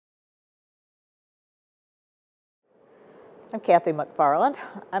I'm Kathy McFarland.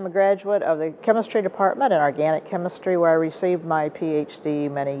 I'm a graduate of the chemistry department in organic chemistry where I received my PhD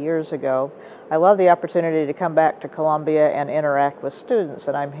many years ago. I love the opportunity to come back to Columbia and interact with students,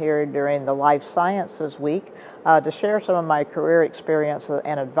 and I'm here during the Life Sciences Week to share some of my career experience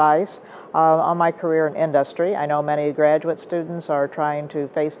and advice on my career in industry. I know many graduate students are trying to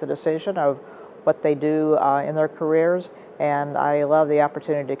face the decision of what they do in their careers, and I love the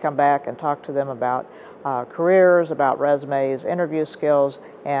opportunity to come back and talk to them about careers, about resumes, interview skills,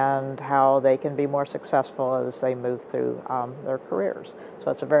 and how they can be more successful as they move through their careers.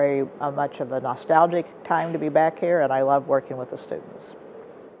 So it's a very much of a nostalgic time to be back here, and I love working with the students.